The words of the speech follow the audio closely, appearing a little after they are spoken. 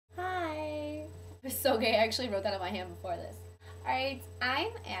It's so gay. I actually wrote that on my hand before this. Alright,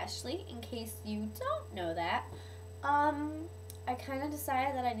 I'm Ashley, in case you don't know that. I kind of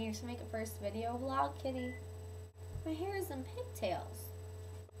decided that I needed to make a first video vlog, kitty. My hair is in pigtails.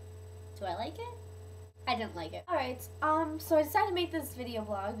 Do I like it? I didn't like it. Alright, so I decided to make this video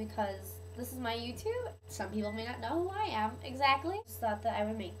vlog because this is my YouTube. Some people may not know who I am exactly. Just thought that I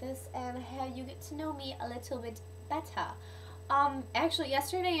would make this and have you get to know me a little bit better. Actually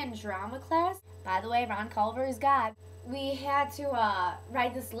yesterday in drama class, by the way, Ron Culver's God, we had to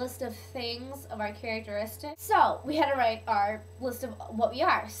write this list of things of our characteristics. So we had to write our list of what we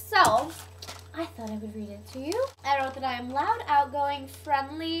are. So I thought I would read it to you. I wrote that I am loud, outgoing,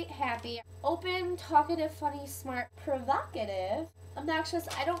 friendly, happy, open, talkative, funny, smart, provocative, obnoxious.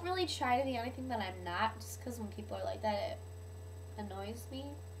 I don't really try to be anything that I'm not, just because when people are like that, it annoys me.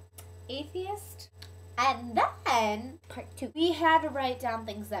 Atheist. And then, part 2, we had to write down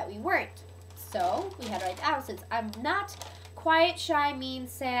things that we weren't. So, we had to write the opposites. I'm not quiet, shy, mean,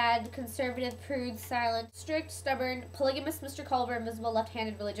 sad, conservative, prude, silent, strict, stubborn, polygamous, Mr. Culver, invisible,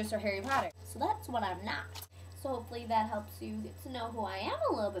 left-handed, religious, or Harry Potter. So that's what I'm not. So hopefully that helps you get to know who I am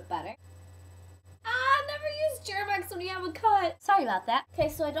a little bit better. Never use Germ-X when you have a cut. Sorry about that. Okay,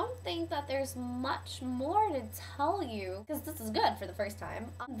 so I don't think that there's much more to tell you, because this is good for the first time.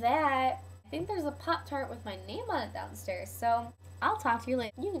 I think there's a Pop-Tart with my name on it downstairs, so I'll talk to you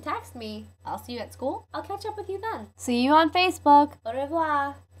later. You can text me. I'll see you at school. I'll catch up with you then. See you on Facebook. Au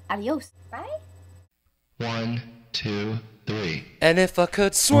revoir. Adios. Bye. 1, 2, 3. And if I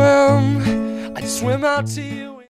could swim, I'd swim out to you.